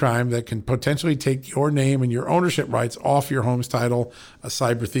devastating crime that can potentially take your name and your ownership rights off your home's title. A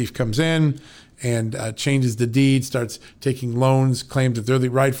cyber thief comes in and changes the deed, starts taking loans, claims that they're the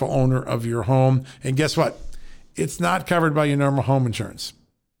rightful owner of your home. And guess what? It's not covered by your normal home insurance.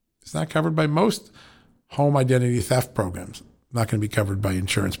 It's not covered by most home identity theft programs. Not going to be covered by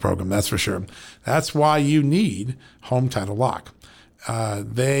insurance program, that's for sure. That's why you need Home Title Lock.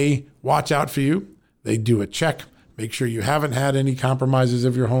 They watch out for you. They do a check. Make sure you haven't had any compromises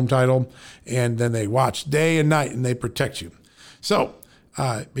of your home title, and then they watch day and night and they protect you. So,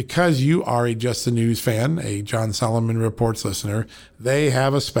 because you are a Just the News fan, a John Solomon Reports listener, they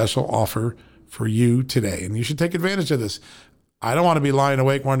have a special offer for you today, and you should take advantage of this. I don't want to be lying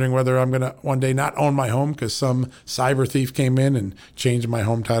awake wondering whether I'm going to one day not own my home because some cyber thief came in and changed my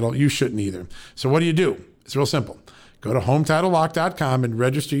home title. You shouldn't either. So what do? It's real simple. Go to HometitleLock.com and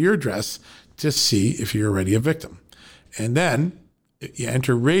register your address to see if you're already a victim. And then you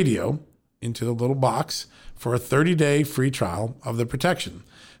enter radio into the little box for a 30-day free trial of the protection.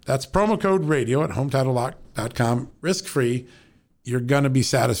 That's promo code radio at HometitleLock.com, risk-free. You're going to be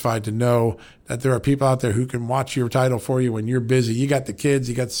satisfied to know that there are people out there who can watch your title for you when you're busy. You got the kids,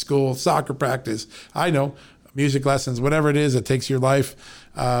 you got school, soccer practice. I know music lessons, whatever it is that takes your life,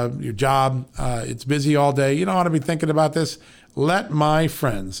 your job. It's busy all day. You don't want to be thinking about this. Let my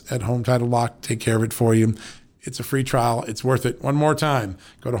friends at Home Title Lock take care of it for you. It's a free trial. It's worth it. One more time,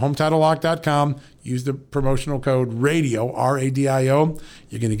 go to HometitleLock.com. Use the promotional code RADIO, RADIO.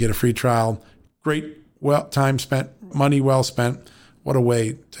 You're going to get a free trial. Great time spent, money well spent. What a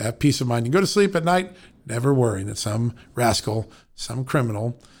way to have peace of mind. You go to sleep at night, never worrying that some rascal, some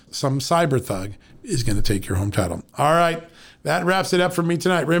criminal, some cyber thug is going to take your home title. All right. That wraps it up for me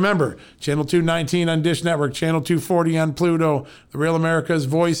tonight. Remember, Channel 219 on Dish Network, Channel 240 on Pluto, the Real America's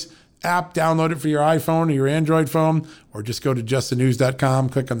Voice app. Download it for your iPhone or your Android phone, or just go to justthenews.com,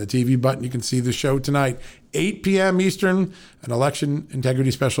 click on the TV button. You can see the show tonight, 8 p.m. Eastern, an election integrity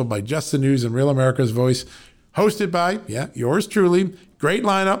special by Just the News and Real America's Voice, hosted by, yours truly. Great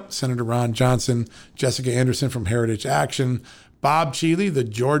lineup, Senator Ron Johnson, Jessica Anderson from Heritage Action, Bob Cheeley, the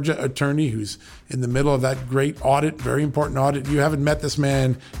Georgia attorney who's in the middle of that great audit, very important audit. If you haven't met this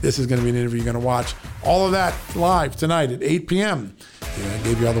man, this is going to be an interview you're going to watch. All of that live tonight at 8 p.m. I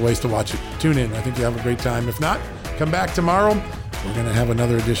gave you all the ways to watch it. Tune in. I think you'll have a great time. If not, come back tomorrow. We're going to have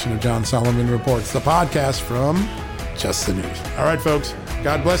another edition of John Solomon Reports, the podcast from Just the News. All right, folks.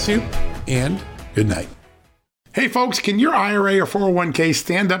 God bless you, and good night. Hey, folks, can your IRA or 401k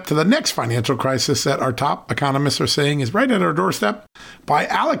stand up to the next financial crisis that our top economists are saying is right at our doorstep? By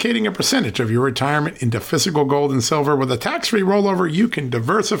allocating a percentage of your retirement into physical gold and silver with a tax-free rollover, you can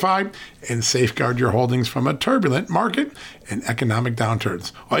diversify and safeguard your holdings from a turbulent market and economic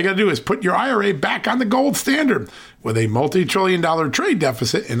downturns. All you got to do is put your IRA back on the gold standard. With a multi-trillion-dollar trade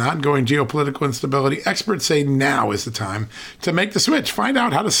deficit and ongoing geopolitical instability, experts say now is the time to make the switch. Find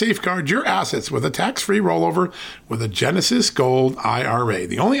out how to safeguard your assets with a tax-free rollover with a Genesis Gold IRA,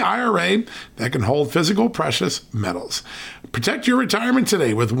 the only IRA that can hold physical precious metals. Protect your retirement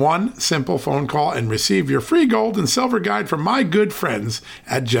today with one simple phone call and receive your free gold and silver guide from my good friends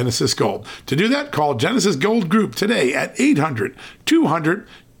at Genesis Gold. To do that, call Genesis Gold Group today at 800-200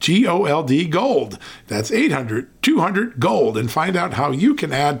 GOLD Gold. That's 800-200-GOLD, and find out how you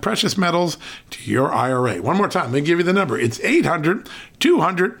can add precious metals to your IRA. One more time, let me give you the number. It's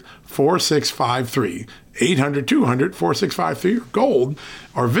 800-200-4653. 800-200-4653 or gold,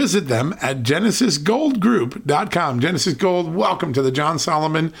 or visit them at genesisgoldgroup.com. Genesis Gold, welcome to the John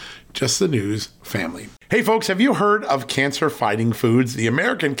Solomon Just the News family. Hey folks, have you heard of cancer-fighting foods? The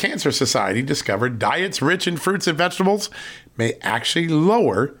American Cancer Society discovered diets rich in fruits and vegetables may actually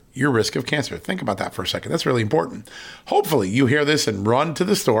lower your risk of cancer. Think about that for a second. That's really important. Hopefully you hear this and run to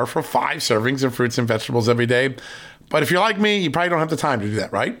the store for 5 servings of fruits and vegetables every day. But if you're like me, you probably don't have the time to do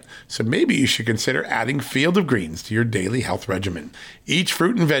that, right? So maybe you should consider adding Field of Greens to your daily health regimen. Each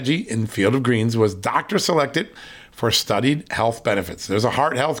fruit and veggie in Field of Greens was doctor selected for studied health benefits. There's a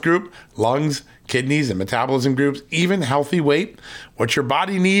heart health group, lungs, kidneys, and metabolism groups, even healthy weight. What your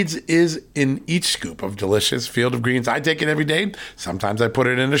body needs is in each scoop of delicious Field of Greens. I take it every day. Sometimes I put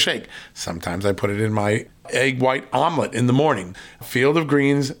it in a shake. Sometimes I put it in my egg white omelet in the morning. Field of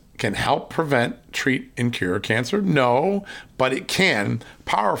Greens can help prevent, treat, and cure cancer? No, but it can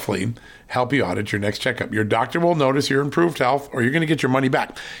powerfully help you out at your next checkup. Your doctor will notice your improved health, or you're going to get your money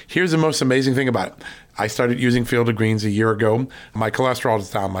back. Here's the most amazing thing about it. I started using Field of Greens a year ago. My cholesterol is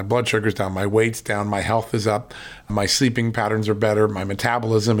down, my blood sugar's down, my weight's down, my health is up, my sleeping patterns are better, my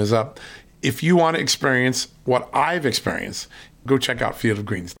metabolism is up. If you want to experience what I've experienced, go check out Field of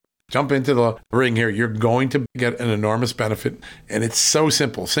Greens. Jump into the ring here. You're going to get an enormous benefit, and it's so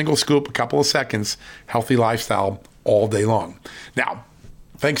simple. Single scoop, a couple of seconds, healthy lifestyle all day long. Now,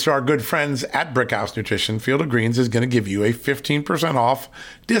 thanks to our good friends at Brickhouse Nutrition, Field of Greens is going to give you a 15% off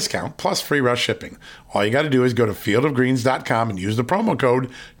discount plus free rush shipping. All you got to do is go to fieldofgreens.com and use the promo code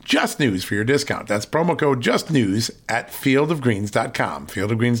JUSTNEWS for your discount. That's promo code JUSTNEWS at fieldofgreens.com.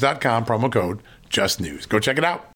 Fieldofgreens.com, promo code JUSTNEWS. Go check it out.